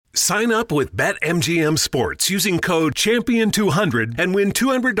Sign up with BetMGM Sports using code CHAMPION200 and win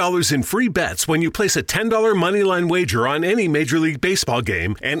 $200 in free bets when you place a $10 moneyline wager on any Major League Baseball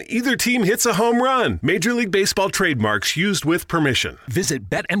game and either team hits a home run. Major League Baseball trademarks used with permission. Visit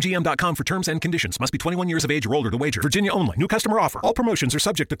BetMGM.com for terms and conditions. Must be 21 years of age or older to wager. Virginia only. New customer offer. All promotions are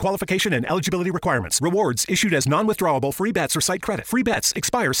subject to qualification and eligibility requirements. Rewards issued as non-withdrawable free bets or site credit. Free bets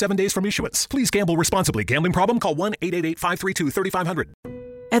expire 7 days from issuance. Please gamble responsibly. Gambling problem? Call 1-888-532-3500.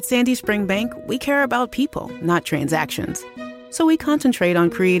 At Sandy Spring Bank, we care about people, not transactions. So we concentrate on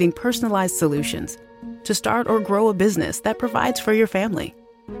creating personalized solutions to start or grow a business that provides for your family,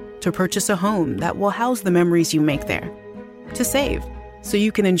 to purchase a home that will house the memories you make there, to save so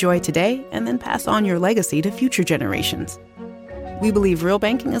you can enjoy today and then pass on your legacy to future generations. We believe real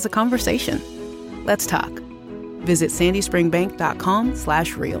banking is a conversation. Let's talk. Visit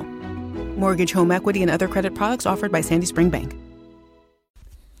sandyspringbank.com/real. Mortgage, home equity, and other credit products offered by Sandy Spring Bank.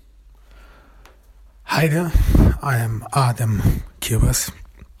 Hi there, I am Adam Kirvas.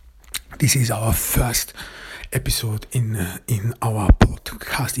 This is our first episode in our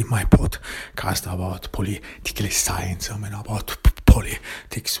podcast, in my podcast about political science, about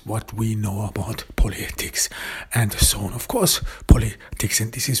politics, what we know about politics, and so on. Of course, politics,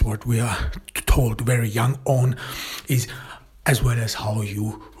 and this is what we are told very young on, is as well as how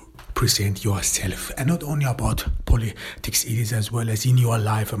you present yourself, and not only about politics, it is as well as in your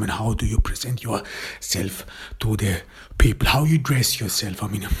life. How do you present yourself to the people, how you dress yourself,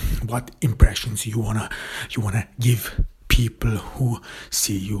 what impressions you wanna give people who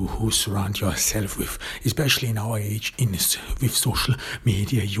see you, who surround yourself with, especially in our age, with social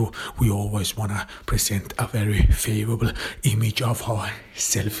media. We always wanna present a very favorable image of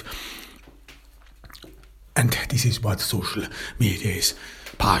ourselves, and this is what social media is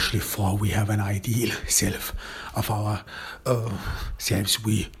partially for. We have an ideal self of our selves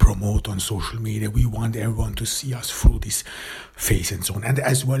we promote on social media. We want everyone to see us through this face and so on, and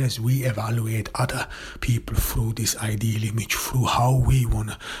as well as we evaluate other people through this ideal image, through how we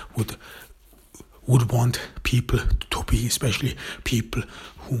would want people to be, especially people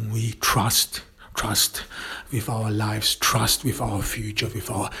whom we trust with our lives, trust with our future, with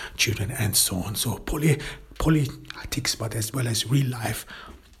our children, and so on. So politics, but as well as real life,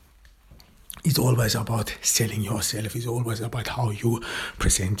 is always about selling yourself, is always about how you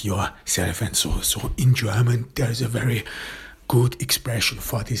present yourself, and so. So in German, there is a very good expression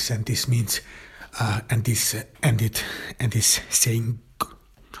for this, and this means, and this saying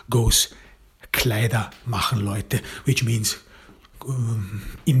goes, Kleider machen Leute, which means,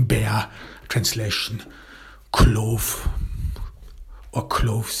 in bare translation, clothes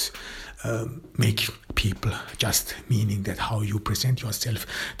make people, just meaning that how you present yourself,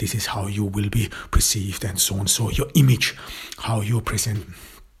 this is how you will be perceived, and so on. So your image, how you present,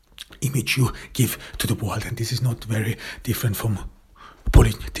 image you give to the world, and this is not very different from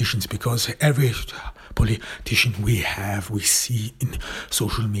politicians, because every politician we see in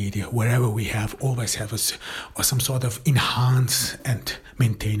social media, wherever we have, always have or some sort of enhance and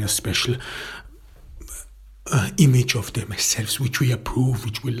maintain a special image of themselves, which we approve,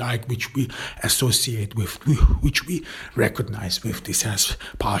 which we like, which we associate with, which we recognize with. This has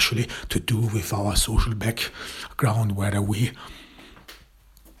partially to do with our social background, whether we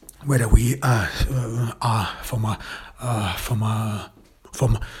are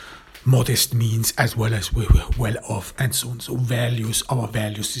from modest means as well as we were well off, and so on. So values, our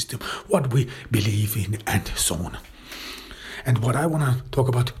value system, what we believe in, and so on. And what I want to talk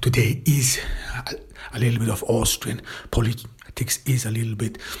about today is a little bit of Austrian politics, is a little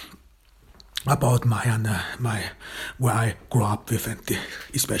bit about where I grew up with, and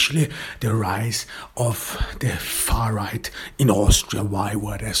especially the rise of the far right in Austria. Why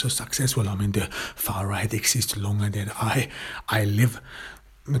were they so successful? The far right exists longer than I live.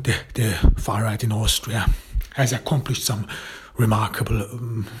 The far right in Austria has accomplished some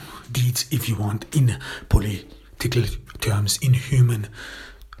remarkable deeds, if you want, in political terms. In human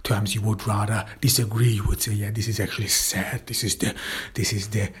terms, you would rather disagree. You would say, yeah, this is actually sad. This is the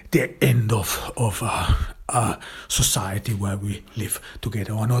end of a society where we live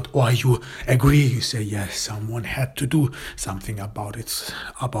together, or not. Or you agree, you say, yes, someone had to do something about it,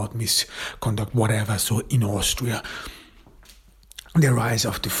 about misconduct, whatever. So in Austria, the rise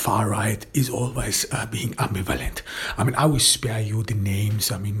of the far right is always being ambivalent. I will spare you the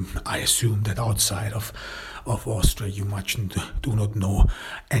names. I assume that outside of Austria you much do not know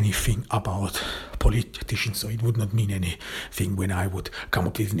anything about politicians, so it would not mean anything when I would come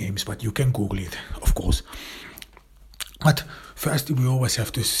up with names, but you can Google it, of course. But first we always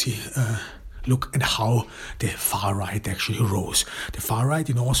have to see look at how the far right actually rose. The far right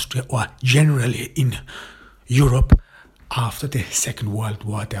in Austria, or generally in Europe, after the Second World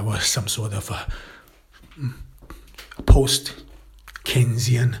War, there was some sort of a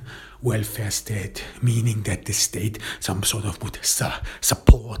post-Keynesian welfare state, meaning that the state some sort of would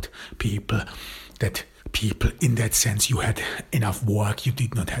support people, that people in that sense, you had enough work, you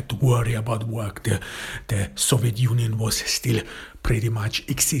did not have to worry about work. The Soviet Union was still pretty much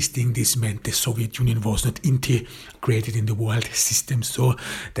existing. This meant the Soviet Union was not integrated in the world system, so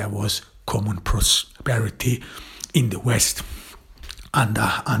there was common prosperity in the West.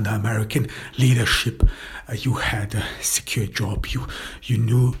 Under American leadership, you had a secure job. You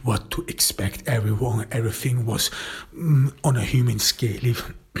knew what to expect. Everything was on a human scale.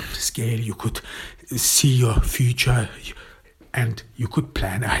 You could see your future, and you could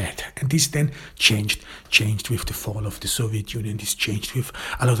plan ahead. And this then changed with the fall of the Soviet Union. This changed with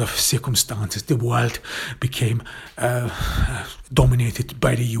a lot of circumstances. The world became dominated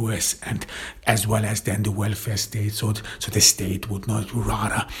by the US, and as well as then the welfare state. So the state would not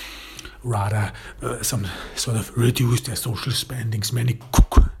rather some sort of reduce their social spendings. Many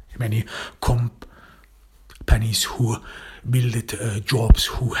companies who built jobs,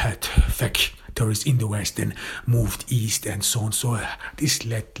 who had factories in the West, and moved east and so on. So this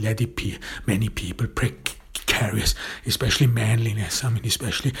led many people precarious, especially manliness. I mean,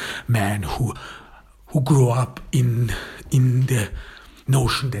 especially men who grew up in the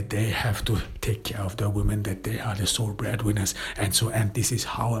notion that they have to take care of their women, that they are the sole breadwinners, and this is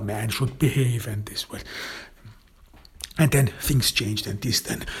how a man should behave, and this was. And then things changed, and this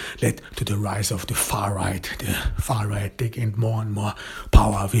then led to the rise of the far right. The far right, they gained more and more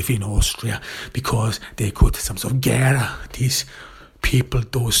power within Austria because they could some sort of gather these people,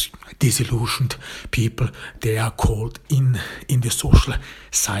 those disillusioned people. They are called in the social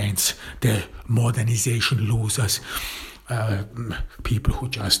science the modernization losers, people who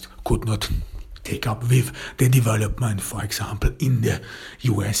just could not take up with the development. For example, in the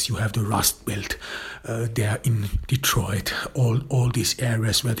US, you have the Rust Belt. There in Detroit, all these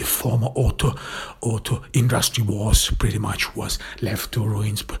areas where the former auto industry was pretty much was left to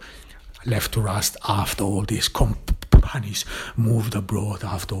ruins, left to rust after all these companies moved abroad,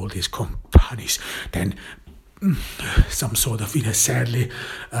 after all these companies then some sort of sadly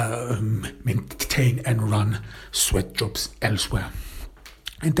maintain and run sweatshops elsewhere.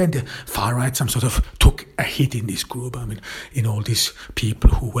 And then the far right some sort of took a hit in this group. I mean, in all these people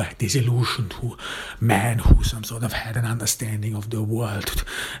who were disillusioned, who some sort of had an understanding of the world.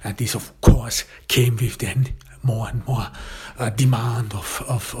 And this, of course, came with then more and more demand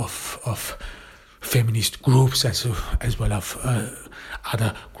of feminist groups as well as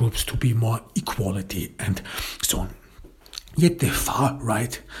other groups to be more equality and so on. Yet the far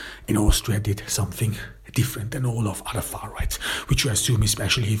right in Austria did something different than all of other far rights, which you assume,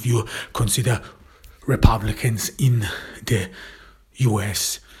 especially if you consider Republicans in the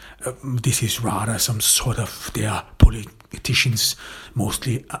US. This is rather some sort of their politicians,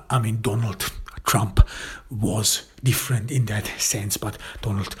 mostly. I mean, Donald Trump was different in that sense, but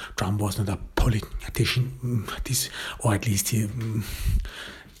Donald Trump was not a politician, or at least he.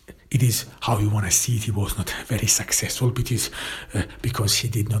 It is how you want to see it. He was not very successful because he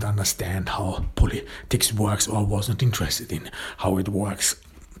did not understand how politics works, or was not interested in how it works.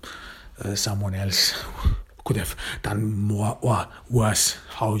 Someone else could have done more or worse,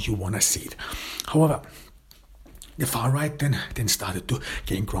 how you want to see it. However, the far right then started to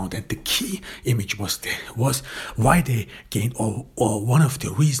gain ground, and the key image was why they gained, or one of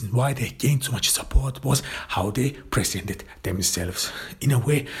the reasons why they gained so much support was how they presented themselves in a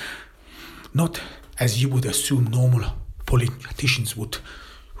way, not as you would assume normal politicians would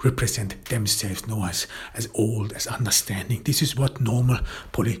represent themselves, no, as old, as understanding. This is what normal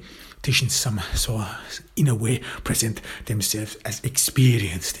politicians in a way present themselves, as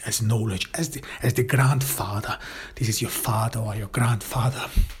experienced, as knowledge, as the grandfather. This is your father or your grandfather,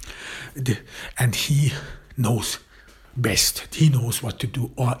 and he knows best. He knows what to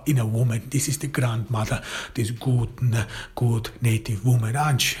do. Or in a woman, this is the grandmother, this good native woman,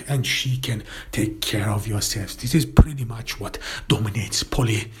 and she can take care of yourselves. This is pretty much what dominates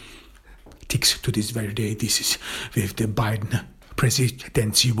politics to this very day. This is with the Biden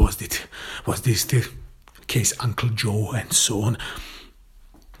presidency. Was this the case, Uncle Joe, and so on?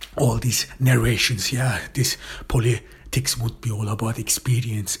 All these narrations, this politics would be all about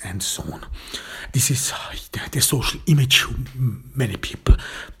experience and so on. This is the social image many people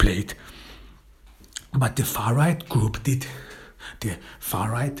played. But the far right group the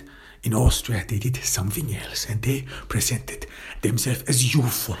far right in Austria, they did something else, and they presented themselves as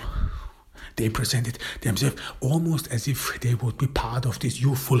youthful. They presented themselves almost as if they would be part of this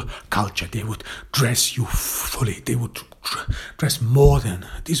youthful culture. They would dress youthfully. They would dress modern.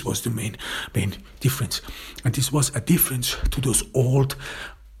 This was the main difference. And this was a difference to those old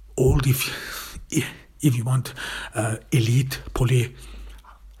if you want, elite political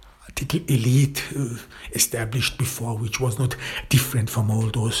elite established before, which was not different from all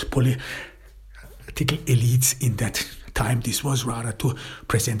those political elites in that time. This was rather to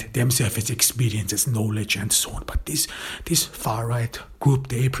present themselves as experience, as knowledge, and so on. But this far right group,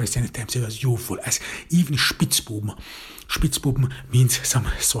 they presented themselves as youthful, as even Spitzbuben. Spitzbuben means some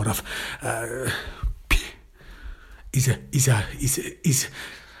sort of is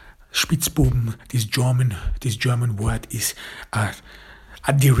Spitzbuben. This German word is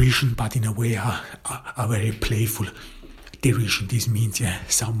a derision, but in a way a very playful derision. This means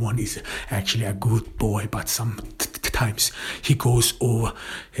someone is actually a good boy, but sometimes he goes over,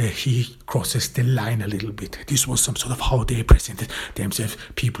 he crosses the line a little bit. This was some sort of how they presented themselves: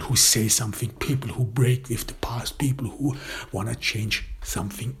 people who say something, people who break with the past, people who want to change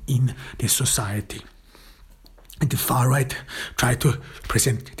something in the society. And the far right tried to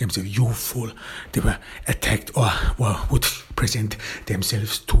present themselves youthful. They were attacked or would present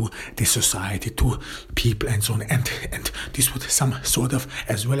themselves to the society, to people and so on. And this would some sort of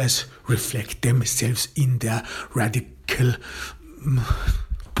as well as reflect themselves in their radical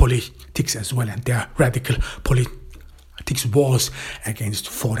politics as well. And their radical politics was against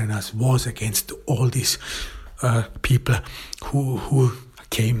foreigners, was against all these people who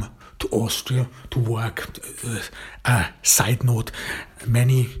came to Austria to work. Side note,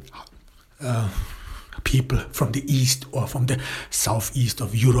 many people from the east or from the southeast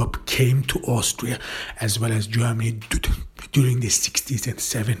of Europe came to Austria as well as Germany during the 60s and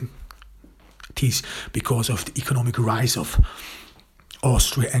 70s because of the economic rise of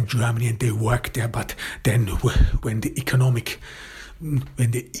Austria and Germany, and they worked there. But then when the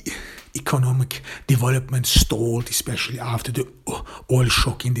economic development stalled, especially after the oil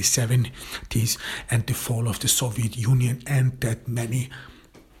shock in the 70s and the fall of the Soviet Union, and that many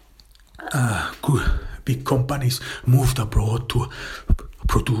big companies moved abroad to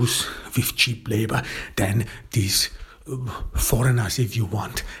produce with cheap labor, then these foreigners, if you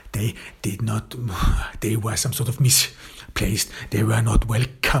want, they were some sort of misplaced. They were not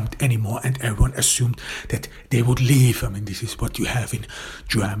welcomed anymore, and everyone assumed that they would leave. I mean, this is what you have in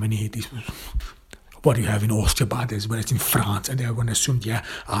Germany, this is what you have in Austria, but as well as in France, and everyone assumed,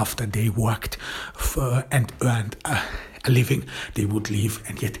 after they worked and earned a living, they would leave,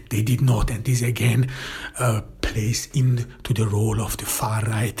 and yet they did not. And this again plays into the role of the far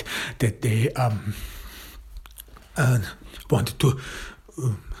right, that they wanted to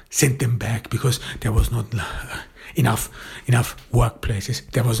send them back because there was not enough workplaces.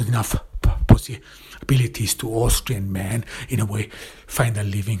 There wasn't enough possibilities to Austrian men, in a way, find a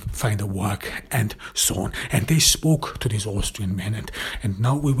living, find a work, and so on. And they spoke to these Austrian men, and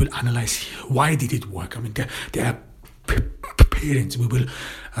now we will analyze why did it work. I mean, their appearance. We will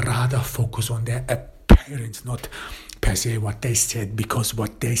rather focus on their appearance, not per se what they said, because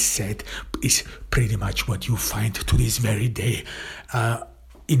what they said is pretty much what you find to this very day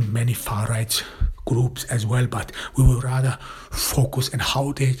in many far-right groups as well. But we will rather focus on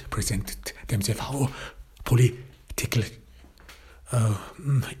how they presented themselves, how political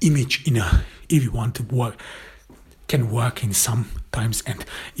image if you want to work, can work in sometimes and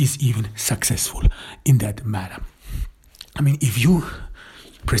is even successful in that matter. I mean, if you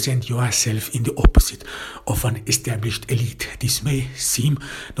present yourself in the opposite of an established elite, this may seem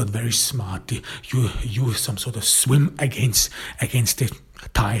not very smart. You some sort of swim against the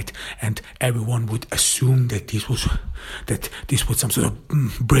tide, and everyone would assume that this would some sort of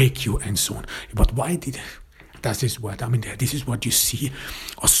break you and so on. But why does this work? I mean, this is what you see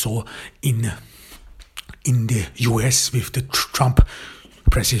or saw in the US with the Trump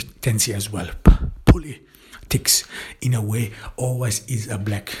presidency as well. Politics, in a way, always is a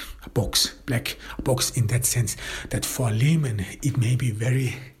black box in that sense that for a layman it may be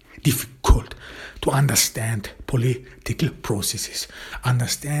very difficult to understand political processes.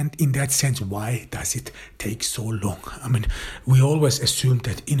 Understand in that sense, why does it take so long? I mean, we always assume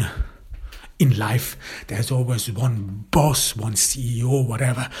that in life there's always one boss, one CEO,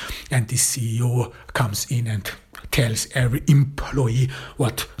 whatever, and this CEO comes in and tells every employee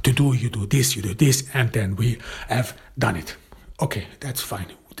what to do. You do this, and then we have done it. Okay, that's fine.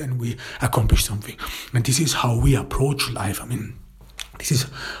 Then we accomplish something. And this is how we approach life. I mean, this is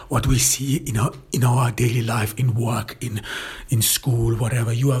what we see in our daily life, in work, in school,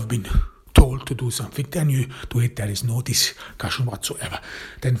 whatever. You have been told told to do something, then you do it. There is no discussion whatsoever.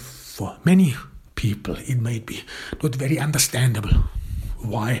 Then for many people, it may be not very understandable.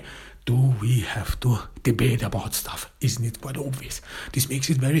 Why do we have to debate about stuff? Isn't it quite obvious? This makes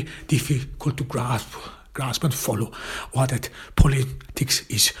it very difficult to grasp and follow, or that politics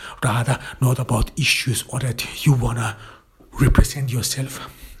is rather not about issues, or that you want to represent yourself.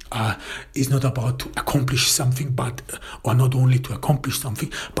 Is not about to accomplish something, or not only to accomplish something,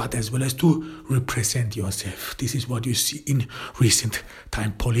 but as well as to represent yourself. This is what you see in recent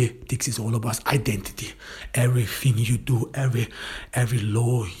time. Politics is all about identity. Everything you do, every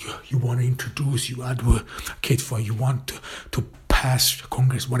law you want to introduce, you advocate for, you want to pass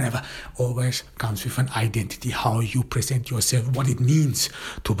Congress, whatever, always comes with an identity. How you present yourself, what it means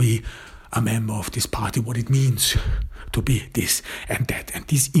to be a member of this party, what it means to be this and that. And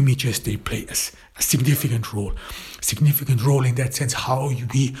these images, they play a significant role in that sense, how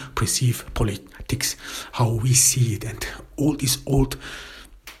we perceive politics, how we see it. And all this old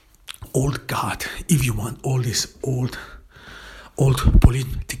guard, if you want, all this old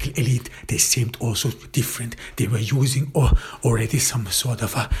political elite, they seemed also different. They were using already some sort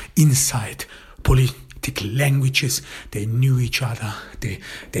of inside political languages. They knew each other.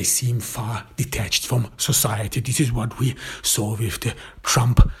 They seemed far detached from society. This is what we saw with the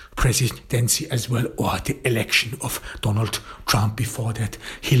Trump presidency as well, or the election of Donald Trump. Before that,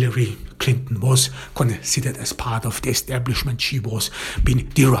 Hillary Clinton was considered as part of the establishment. She was being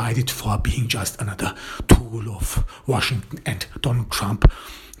derided for being just another tool of Washington and Donald Trump.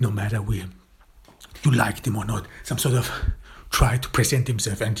 No matter you liked him or not, some sort of tried to present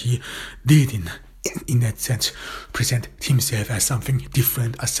himself, and he did in that sense present himself as something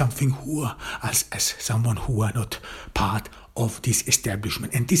different, as something as someone who were not part of this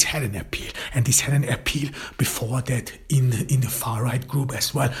establishment. And this had an appeal, and this had an appeal before that in the far right group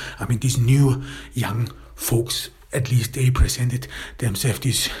as well. I mean, these new young folks, at least they presented themselves,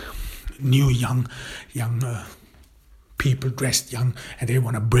 these new young people dressed young, and they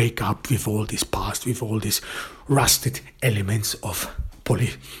want to break up with all this past, with all these rusted elements of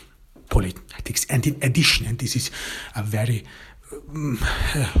politics. And in addition, and this is a very,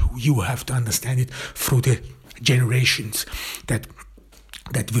 you have to understand it through the generations, that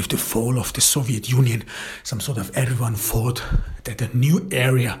with the fall of the Soviet Union, some sort of everyone thought that a new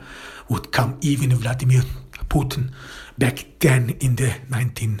era would come. Even Vladimir Putin back then in the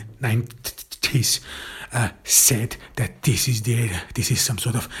 1990s said that this is some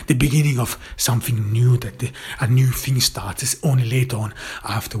sort of the beginning of something new, that a new thing starts. It's only later on,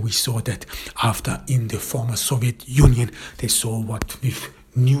 after we saw that, after in the former Soviet Union, they saw what with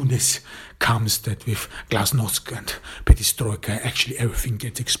newness comes, that with glasnost and perestroika, actually everything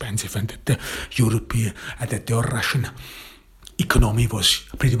gets expensive, and that the European, that the Russian economy was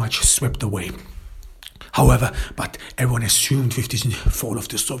pretty much swept away. However, but everyone assumed with this fall of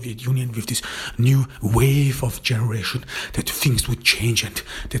the Soviet Union, with this new wave of generation, that things would change, and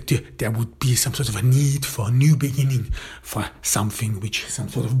that there would be some sort of a need for a new beginning, for something which some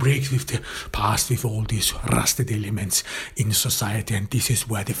sort of breaks with the past, with all these rusted elements in society. And this is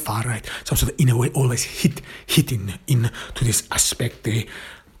where the far right, some sort of in a way, always hit in to this aspect. They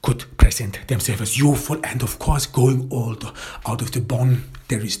could present themselves as youthful, and of course going out of the bond.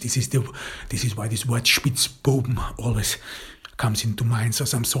 This is why this word Spitzbuben always comes into mind. So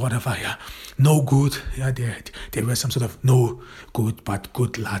some sort of no good. Yeah, they were some sort of no good but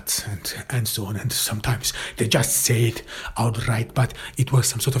good lads, and so on. And sometimes they just say it outright, but it was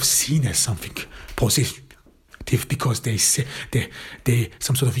some sort of seen as something positive, because they say they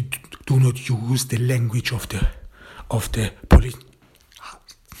some sort of do not use the language of the political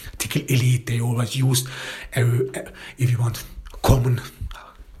elite. They always used, if you want, common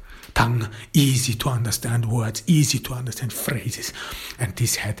tongue, easy to understand words, easy to understand phrases. And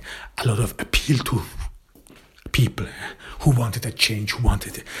this had a lot of appeal to people who wanted a change, who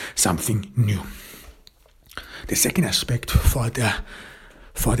wanted something new. The second aspect for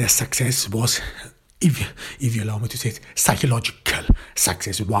their success was, if you allow me to say it, psychological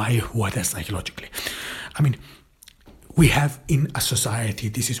success. Why were they psychologically? I mean, we have in a society,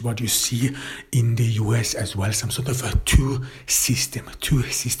 this is what you see in the US as well, some sort of a two system,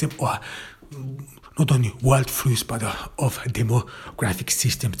 or not only world views, but of demographic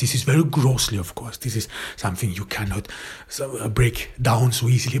systems. This is very grossly, of course. This is something you cannot break down so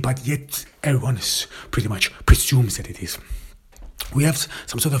easily, but yet everyone pretty much presumes that it is. We have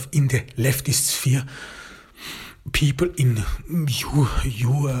some sort of, in the leftist sphere, people in you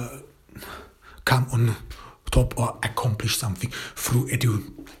come on top or accomplish something through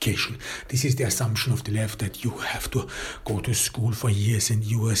education. This is the assumption of the left, that you have to go to school for years and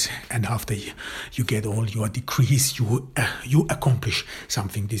years, and after you get all your degrees, you accomplish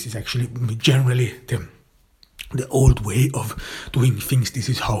something. This is actually generally the old way of doing things. This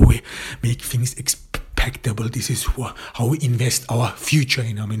is how we make things expectable. This is how we invest our future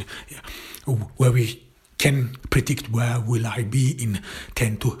in. Where we can predict where will I be in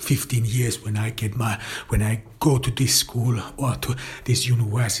 10 to 15 years when I go to this school or to this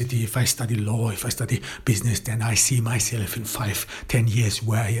university. If I study law, if I study business, then I see myself in 5-10 years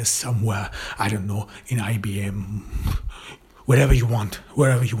where I am somewhere, I don't know, in IBM, wherever you want,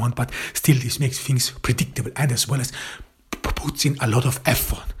 but still this makes things predictable, and as well as puts in a lot of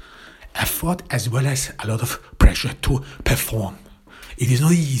effort as well as a lot of pressure to perform. It is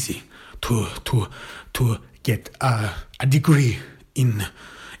not easy to get a degree in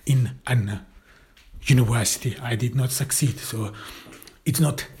an university. I did not succeed, so it's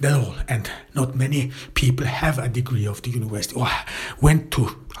not that all, and not many people have a degree of the university or went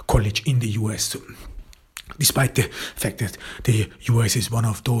to college in the US. So, despite the fact that the US is one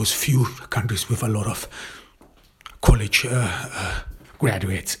of those few countries with a lot of college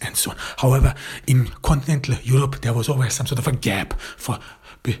graduates and so on. However, in continental Europe, there was always some sort of a gap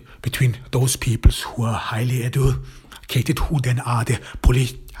between those people who are highly educated, who then are the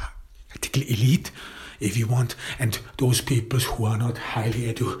political elite, if you want, and those people who are not highly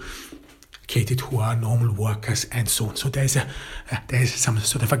educated, who are normal workers and so on. So there is some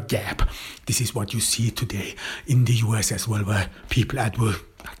sort of a gap. This is what you see today in the US as well, where people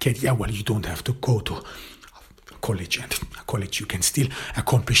advocate, you don't have to go to college, and college you can still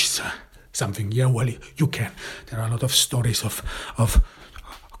accomplish something. You can. There are a lot of stories of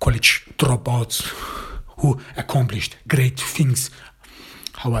college dropouts who accomplished great things.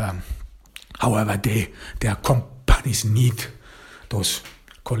 However, their companies need those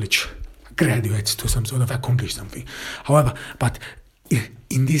college graduates to some sort of accomplish something. However, but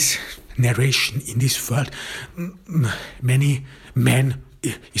in this narration, in this world, many men,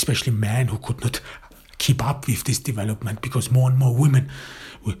 especially men who could not keep up with this development, because more and more women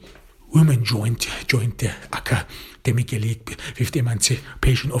joined the academic elite with the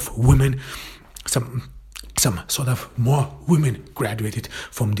emancipation of women. Some sort of more women graduated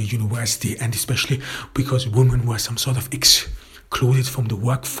from the university, and especially because women were some sort of excluded from the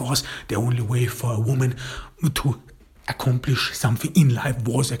workforce. The only way for a woman to accomplish something in life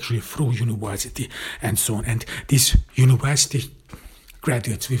was actually through university and so on. And these university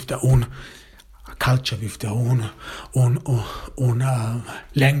graduates with their own culture, with their own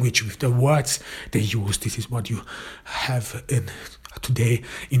language, with the words they use. This is what you have today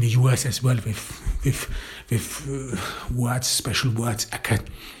in the US as well, with words, special words,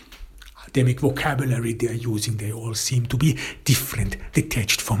 academic vocabulary they are using. They all seem to be different,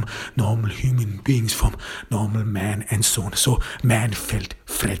 detached from normal human beings, from normal man and so on. So man felt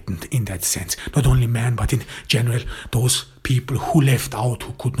threatened in that sense. Not only man, but in general, those people who left out,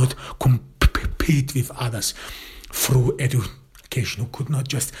 who could not compete with others through education, who could not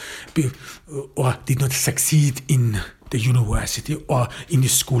just be or did not succeed in the university or in the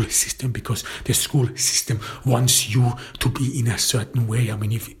school system, because the school system wants you to be in a certain way. I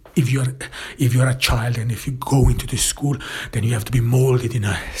mean, if you're a child and if you go into the school, then you have to be molded in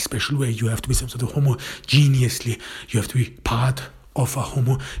a special way. You have to be some sort of homogeneously. You have to be part of a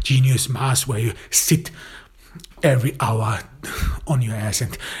homogeneous mass where you sit every hour on your ass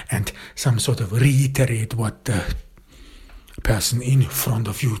and some sort of reiterate what the person in front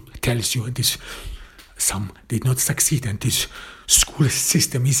of you tells you. This some did not succeed, and this school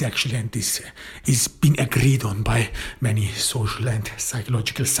system is actually, and this is being agreed on by many social and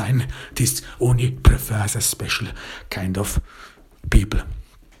psychological scientists, only prefers a special kind of people.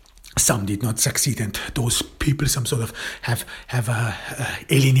 Some did not succeed, and those people some sort of have a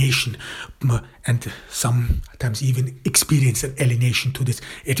alienation, and sometimes even experience an alienation to this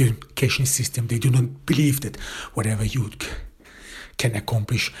education system. They do not believe that whatever you can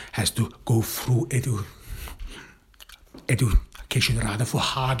accomplish has to go through education, rather for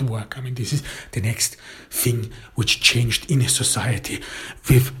hard work. I mean, this is the next thing which changed in a society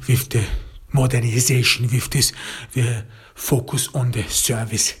with the modernization, with this focus on the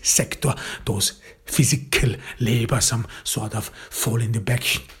service sector. Those physical labor, some sort of fall in the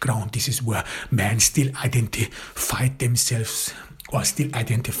background. This is where men still identify themselves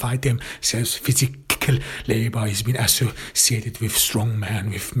physical labor has been associated with strong men,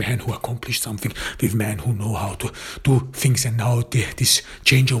 with men who accomplish something, with men who know how to do things. And now this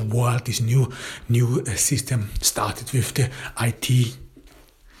change of world, this new system started with the IT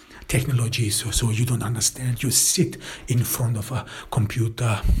technology, so you don't understand. You sit in front of a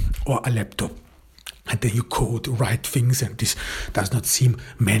computer or a laptop, and then you code, write things, and this does not seem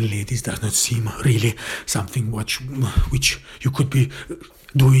manly. This does not seem really something which you could be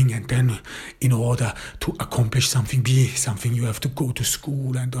doing. And then, in order to accomplish something, you have to go to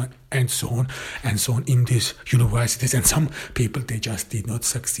school and so on in these universities. And some people, they just did not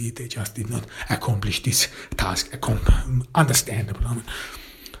succeed. They just did not accomplish this task. Understandable.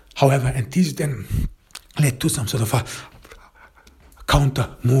 However, and this then led to some sort of a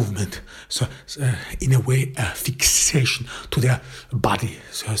counter movement, so in a way a fixation to their body.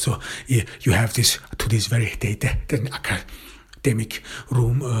 So you have this very academic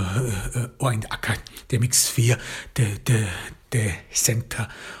room or in the academic sphere, the center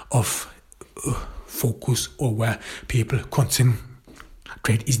of focus, or where people concentrate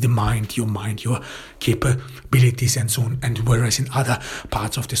is the mind, your capabilities and so on. And whereas in other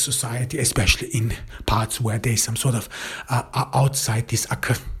parts of the society, especially in parts where there's some sort of outside this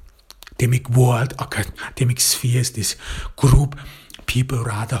academic world, academic spheres, this group, people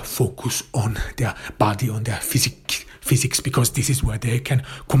rather focus on their body, on their physics, because this is where they can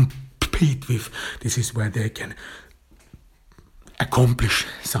compete with, this is where they can accomplish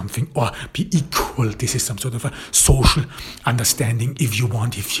something or be equal. This is some sort of a social understanding, if you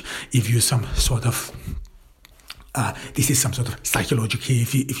want, if you some sort of this is some sort of psychological,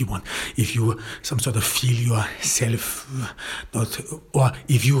 if you want, if you some sort of feel yourself not, or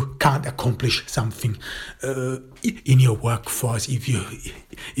if you can't accomplish something in your workforce, if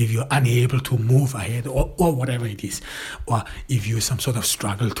you're unable to move ahead, or whatever it is, or if you some sort of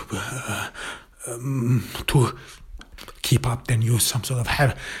struggle to keep up, then you some sort of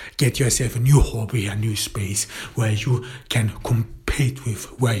get yourself a new hobby, a new space where you can compete with,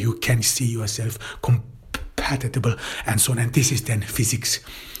 where you can see yourself compatible and so on. And this is then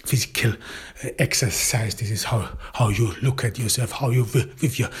physical exercise. This is how you look at yourself, how you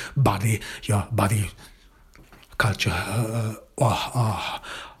with your body culture, or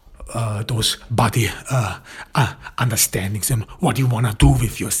those body understandings and what you want to do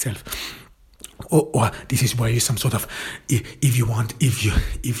with yourself. Or this is where you some sort of, if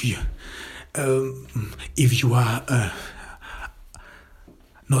you are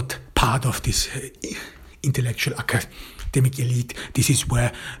not part of this intellectual academic elite, this is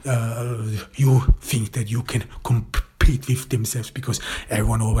where you think that you can compete with themselves, because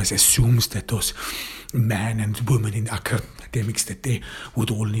everyone always assumes that those men and women in academics, that they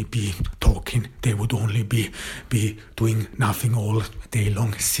would only be talking, they would only be doing nothing all day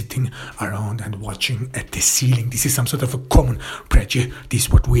long, sitting around and watching at the ceiling. This is some sort of a common prejudice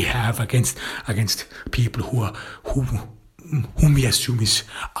what we have against people whom we assume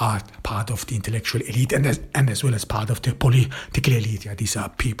are part of the intellectual elite, and as well as part of the political elite. Yeah, these are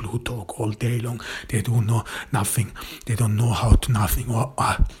people who talk all day long. They do know nothing. They don't know how to nothing. Or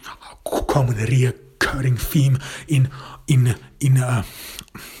a common recurring theme in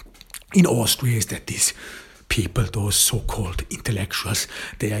Austria is that these people, those so-called intellectuals,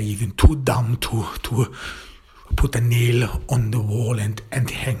 they are even too dumb to put a nail on the wall and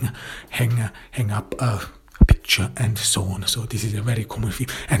hang up a picture and so on. So this is a very common thing.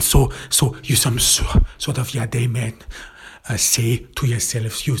 And so you some sort of, they might say to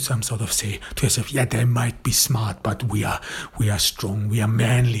yourself, they might be smart, but we are strong, we are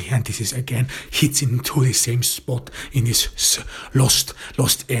manly. And this is again hits into the same spot in this lost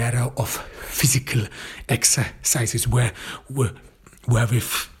era of physical exercises where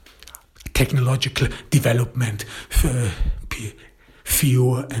with technological development,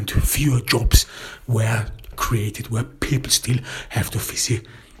 fewer and fewer jobs were created, where people still have to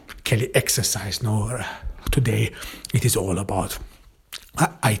physically exercise. Now, today it is all about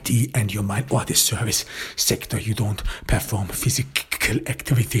IT and your mind, or the service sector. You don't perform physical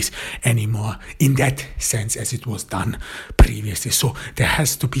activities anymore in that sense as it was done previously. So there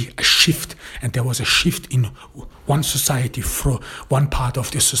has to be a shift, and there was a shift in one society, from one part of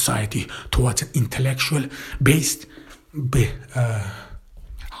the society, towards an intellectual based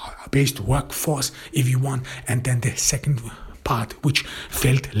workforce, if you want, and then the second part which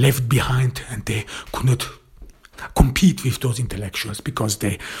felt left behind, and they could not compete with those intellectuals because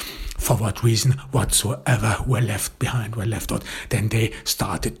they, for what reason whatsoever, were left behind, were left out. Then they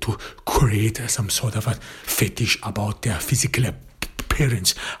started to create some sort of a fetish about their physical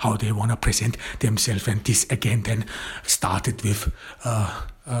appearance, how they want to present themselves. And this again then started with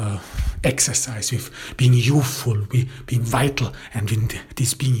exercise, with being youthful, being vital, and with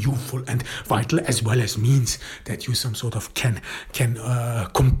this being youthful and vital as well as means that you some sort of can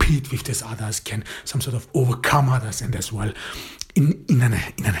compete with these others, can some sort of overcome others, and as well in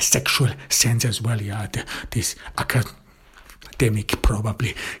a sexual sense as well. This academic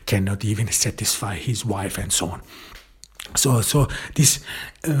probably cannot even satisfy his wife and so on. So this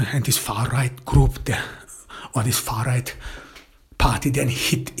and this far right group or this far right party then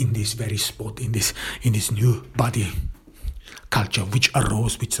hit in this very spot, in this new body culture which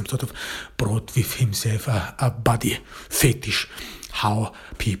arose, which some sort of brought with himself a body fetish, how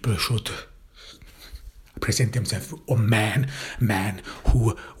people should present themselves, or men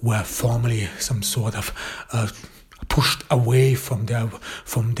who were formerly some sort of pushed away from their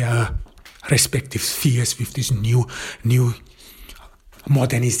respective spheres with this new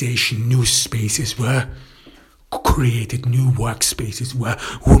modernization, new spaces were created, new workspaces where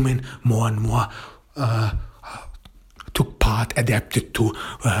women more and more took part, adapted to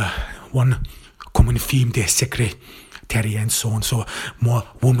one common theme, the secretary and so on. So more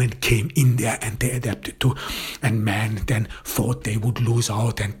women came in there and they adapted to, and men then thought they would lose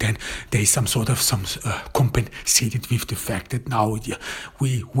out, and then they compensated with the fact that now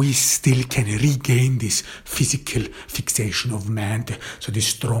we still can regain this physical fixation of man, so this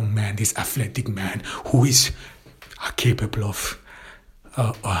strong man, this athletic man who is capable of,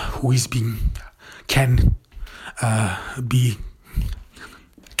 can be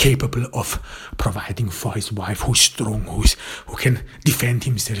capable of providing for his wife, who's strong, who can defend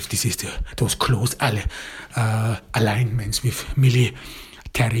himself. This is those close alignments with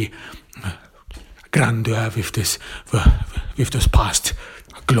military grandeur, with those past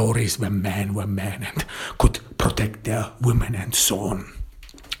glories where men were men and could protect their women and so on.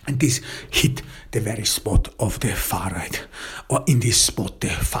 And this hit the very spot of the far right, or in this spot the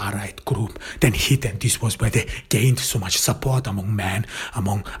far right group then hit, and this was where they gained so much support among men,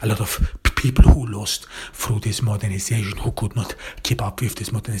 among a lot of people who lost through this modernization, who could not keep up with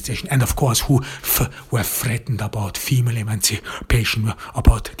this modernization, and of course who were threatened about female emancipation,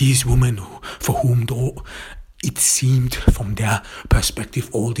 about these women for whom though it seemed from their perspective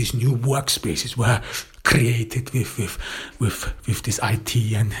all these new workspaces were created with this IT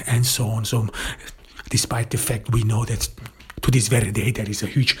and so on. So despite the fact we know that to this very day there is a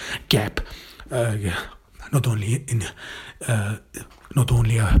huge gap, not only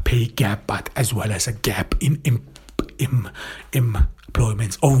a pay gap, but as well as a gap in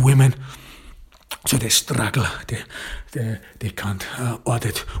employment of women. So they struggle, they can't, or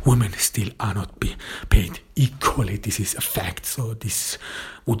that women still are not paid equally. This is a fact, so this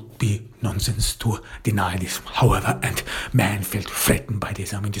would be nonsense to deny this. However, and men felt threatened by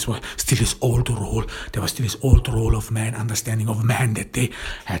this. I mean, this was still this old role. There was still this old role of man, understanding of man, that they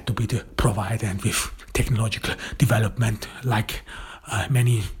had to be the provider, and with technological development, like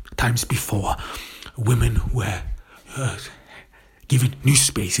many times before, women were given new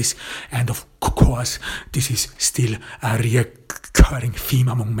spaces, and of course this is still a recurring theme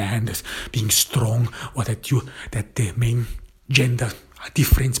among men, as being strong, or that the main gender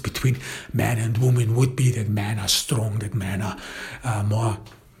difference between man and woman would be that men are strong, that men are more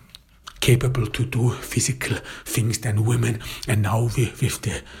capable to do physical things than women. And now with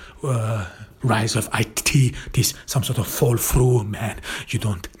the rise of IT, this some sort of fall through, man, you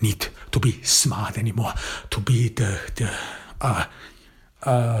don't need to be smart anymore to be the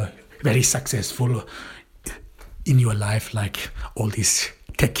very successful in your life, like all these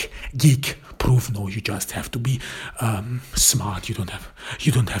tech geek proof. No, you just have to be smart. You don't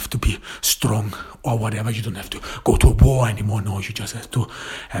have to be strong or whatever. You don't have to go to war anymore. No, you just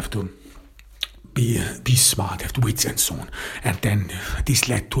have to be smart, have wits and so on. And then this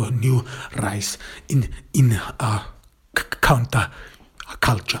led to a new rise in a counter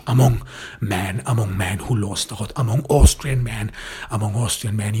culture among men who lost out, among Austrian men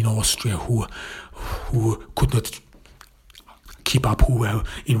in Austria who could not keep up, who were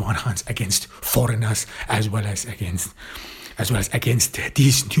in one hand against foreigners as well as against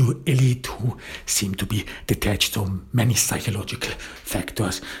this new elite who seemed to be detached. So many psychological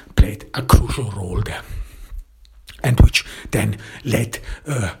factors played a crucial role there, and which then led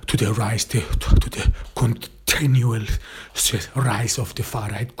to the rise, to the continual rise of the far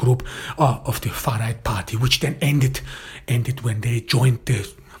right group, of the far right party, which then ended when they joined the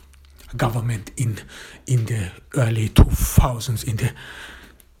government in the early 2000s,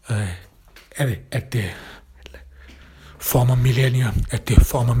 former millennia, at the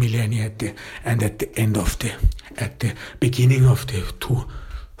beginning of the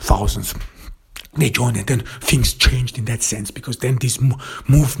 2000s. They joined, and then things changed in that sense, because then this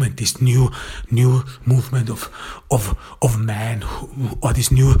movement, this new movement of man, or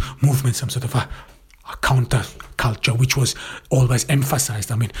this new movement, some sort of a counter culture, which was always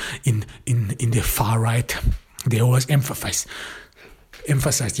emphasized. I mean, in the far right, they always emphasized,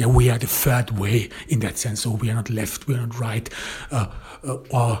 yeah, we are the third way in that sense. So we are not left, we are not right,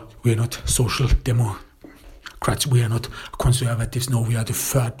 or we are not social democrats, we are not conservatives. No, we are the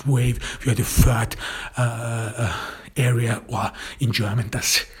third wave, we are the third area, or in German,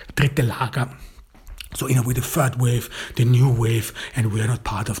 das dritte Lager. So in a way, the third wave, the new wave, and we are not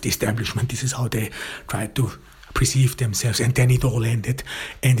part of the establishment. This is how they tried to perceive themselves, and then it all ended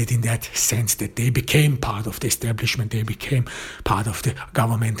in that sense that they became part of the establishment, they became part of the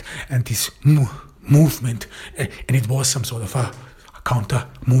government, and this movement, and it was some sort of a counter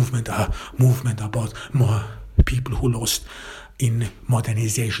movement, a movement about more people who lost in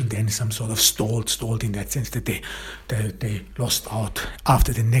modernization, then some sort of stalled in that sense that they lost out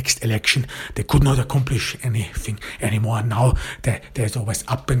after the next election. They could not accomplish anything anymore. Now there's always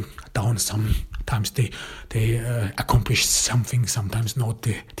up and down. Sometimes they accomplish something, sometimes not.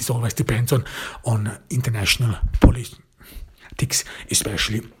 This always depends on international politics,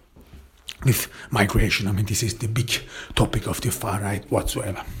 especially with migration. I mean, this is the big topic of the far right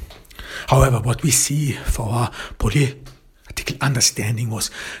whatsoever. However, what we see for our political understanding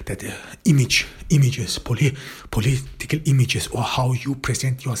was that political images, or how you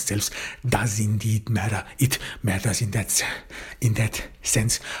present yourselves, does indeed matter. It matters in that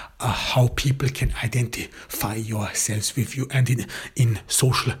sense, how people can identify yourselves with you, and in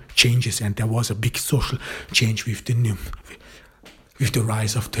social changes. And there was a big social change with the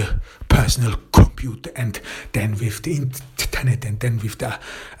rise of the personal computer, and then with the internet, and then with the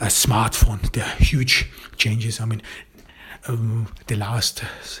smartphone, the huge changes. I mean, the last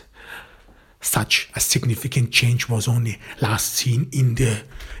such a significant change was only last seen in the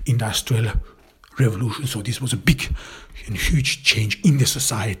Industrial Revolution. So this was a big and huge change in the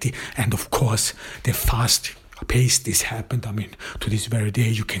society, and of course the fast pace this happened. I mean, to this very day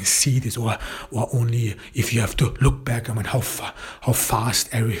you can see this, or only if you have to look back, I mean, how fast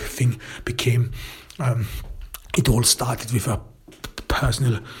everything became. It all started with a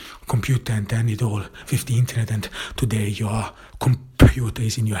personal computer, and then it all with the internet, and today your computer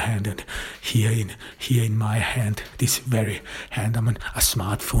is in your hand, and here in my hand, this very hand, I mean, a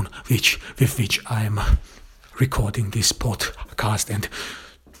smartphone with which I am recording this podcast and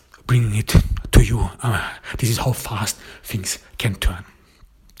bringing it to you. This is how fast things can turn.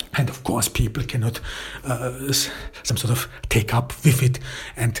 And of course, people cannot some sort of take up with it,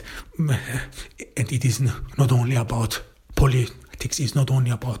 and it is not only about politics. It's not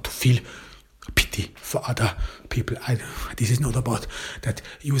only about to feel pity for other people. This is not about that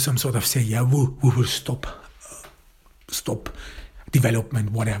you some sort of say, yeah, we will stop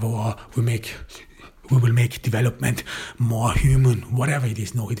development, whatever, or we will make development more human, whatever it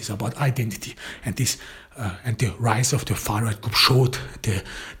is. No, it is about identity, and this and the rise of the far right group showed the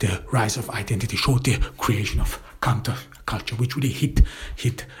rise of identity, showed the creation of counter culture, which really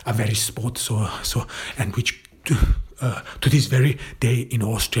hit a very spot. So and which to this very day in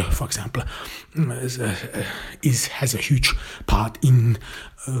Austria, for example, has a huge part in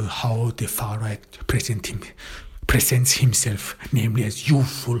how the far right presents himself, namely as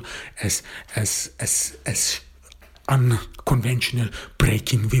youthful, as unconventional,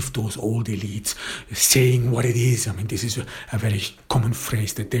 breaking with those old elites, saying what it is. I mean, this is a very common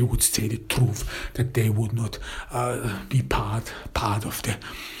phrase, that they would say the truth, that they would not be part of the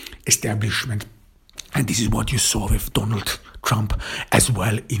establishment. And this is what you saw with Donald Trump as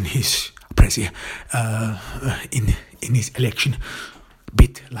well in his in his election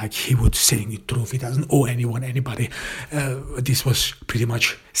bit, like he would saying the truth. He doesn't owe anyone, anybody. This was pretty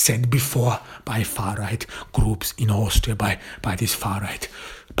much said before by far right groups in Austria, by this far right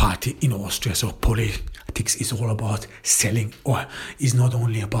party in Austria. So politics is all about selling, or is not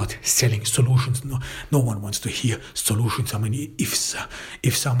only about selling solutions. No one wants to hear solutions. I mean, if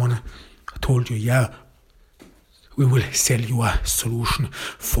someone told you, yeah, we will sell you a solution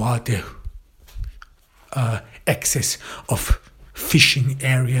for the access of fishing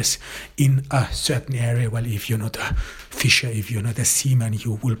areas in a certain area. Well, if you're not a fisher, if you're not a seaman,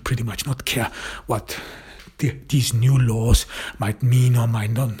 you will pretty much not care what these new laws might mean or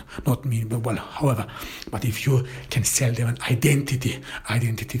might not mean, but well, however, but if you can sell them an identity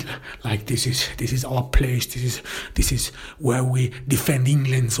like this is our place, this is where we defend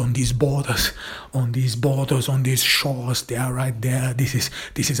England on these borders, on these shores, they are right there. This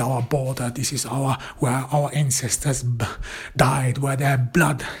is our border. This is where our ancestors died, where their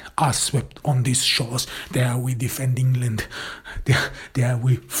blood are swept on these shores. There we defend England. There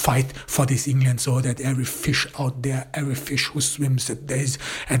we fight for this England, so that every fish out there, every fish who swims at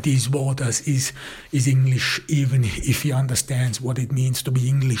these waters is English, even if he understands what it means to be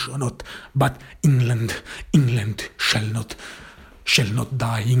English or not. But England shall not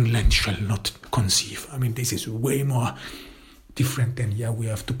die. England shall not conceive. I mean, this is way more different than we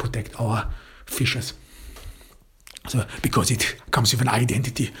have to protect our fishes. So, because it comes with an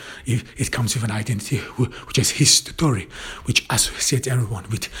identity, it comes with an identity which is history, which associates everyone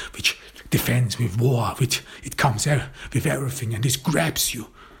with, which defends with war, which it comes with everything, and this grabs you.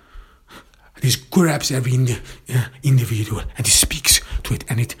 This grabs every individual, and it speaks to it,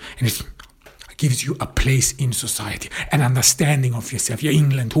 and it gives you a place in society, an understanding of yourself. You're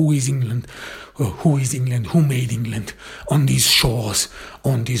England. Who is England? Who is England? Who made England? On these shores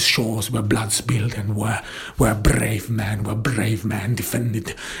where blood spilled, and where brave man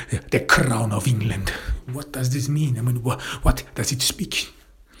defended the crown of England. What does this mean? I mean, what does it speak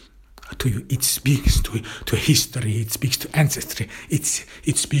to you? It speaks to history. It speaks to ancestry.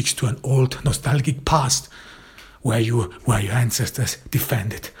 It speaks to an old nostalgic past where your ancestors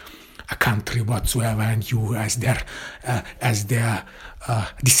defended a country whatsoever, and you as their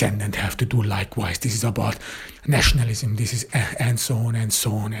descendant have to do likewise. This is about nationalism. This is and so on and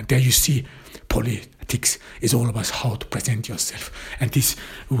so on. And there you see, politics is all about how to present yourself. And this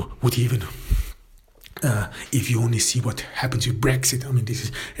would even, if you only see what happens with Brexit, I mean, this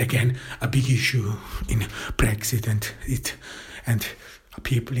is again a big issue in Brexit, and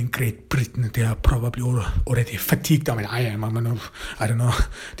people in Great Britain, they are probably already fatigued. I mean, I don't know,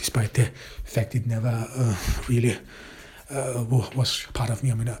 despite the fact it never really was part of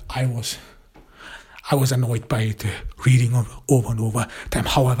me. I mean, I was annoyed by it, reading over and over time.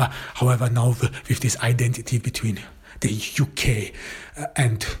 However, now with this identity between the UK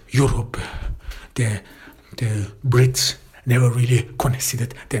and Europe, the Brits never really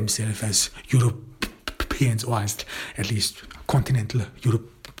considered themselves as Europeans, or at least continental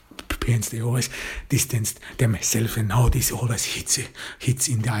Europeans. They always distanced themselves, and now this always hits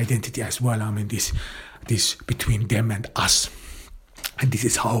in the identity as well. I mean, this between them and us, and this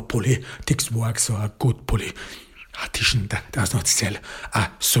is how politics works. So a good politician does not sell a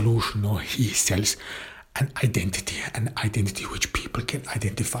solution, or he sells an identity which people can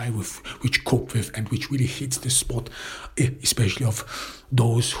identify with, which cope with, and which really hits the spot, especially of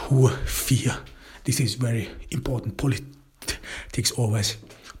those who fear. This is very important. Politics always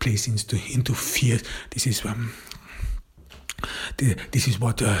plays into fear. This is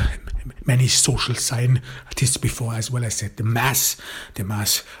what many social scientists before as well as said. The mass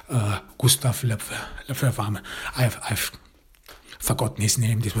Gustave Le Fevre. I've forgotten his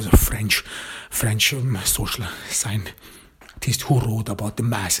name. This was a French social scientist who wrote about the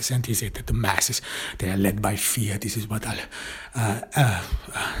masses, and he said that the masses, they are led by fear. This is what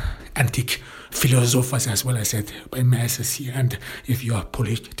antique philosophers as well as said, by masses here. And if you are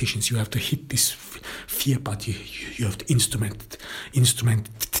politicians, you have to hit this fear, but you have to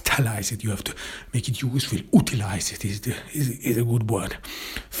instrumentalize it. You have to make it useful, utilize it is a good word.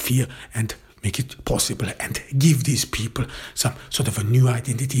 Fear, and make it possible, and give these people some sort of a new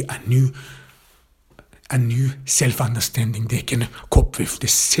identity, a new self-understanding they can cope with. The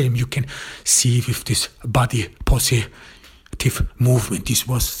same you can see with this body positive movement. This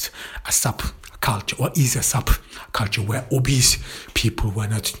was a subculture, or is a subculture, where obese people were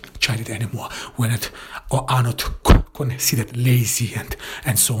not treated anymore, are not considered lazy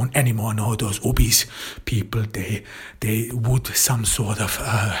and so on anymore. Now those obese people, they would some sort of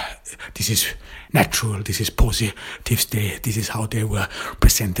this is natural, this is positive, this is how they were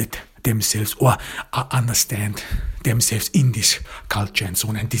presented themselves, or understand themselves in this culture and so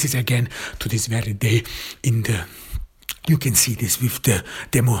on. And this is again to this very day you can see this with the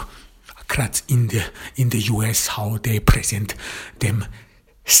Democrats in the US, how they present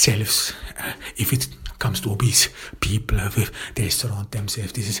themselves. If it comes to obese people, they surround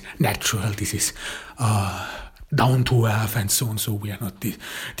themselves. This is natural. This is down to earth and so on. So we are not.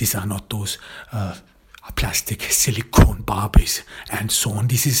 These are not those plastic silicone Barbies and so on.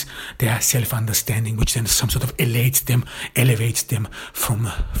 This is their self-understanding, which then some sort of elevates them from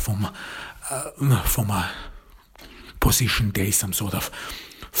a position. There is some sort of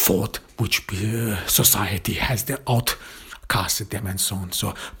thought which society has outcasted them and so on.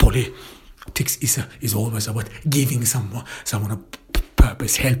 So politics is always about giving someone a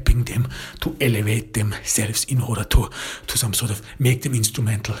purpose, helping them to elevate themselves in order to some sort of make them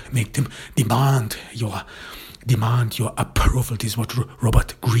instrumental, make them demand your approval. This is what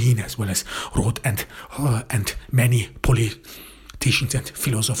Robert Greene as well as wrote, and many politicians and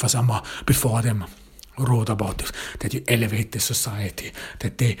philosophers before them wrote about this, that you elevate the society,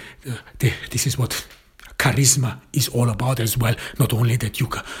 that this is what charisma is all about as well. Not only that you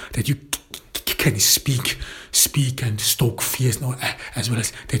can speak and stoke fears, no, as well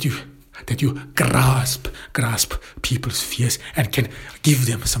as that you grasp people's fears and can give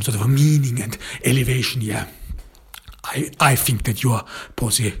them some sort of a meaning and elevation. Yeah, I think that you are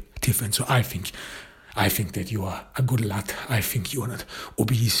positive, and so I think that you are a good lad. I think you are not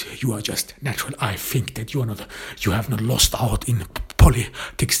obese. You are just natural. I think that you have not lost out in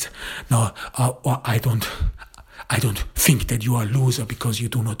politics. No, or I don't think that you are a loser because you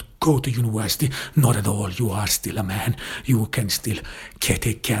do not go to university. Not at all. You are still a man. You can still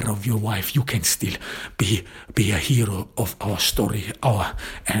take care of your wife. You can still be a hero of our story,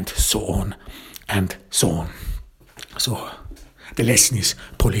 and so on and so on. So the lesson is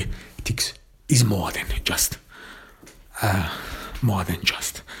politics is more than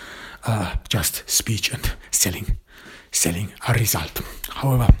just speech and selling a result.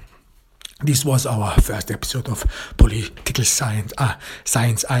 However, this was our first episode of Political Science. I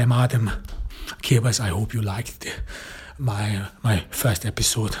am Adam Kebas. I hope you liked my first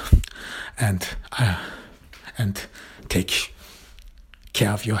episode, and take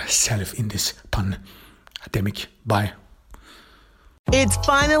care of yourself in this pandemic. Bye. It's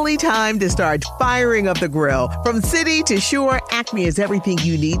finally time to start firing up the grill. From city to shore, Acme is everything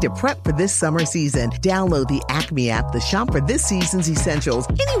you need to prep for this summer season. Download the Acme app to shop for this season's essentials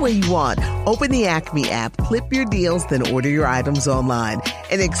any way you want. Open the Acme app, clip your deals, then order your items online.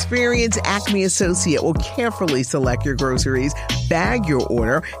 An experienced Acme associate will carefully select your groceries, bag your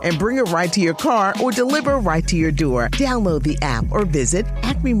order, and bring it right to your car or deliver right to your door. Download the app or visit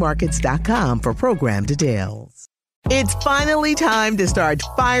acmemarkets.com for program details. It's finally time to start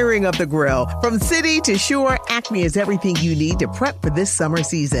firing up the grill. From city to shore, Acme is everything you need to prep for this summer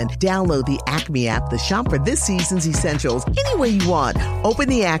season. Download the Acme app to shop for this season's essentials any way you want. Open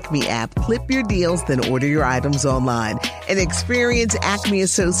the Acme app, clip your deals, then order your items online. An experienced Acme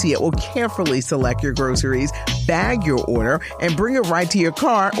associate will carefully select your groceries, bag your order, and bring it right to your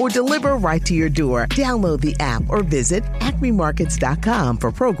car or deliver right to your door. Download the app or visit acmemarkets.com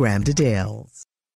for program details.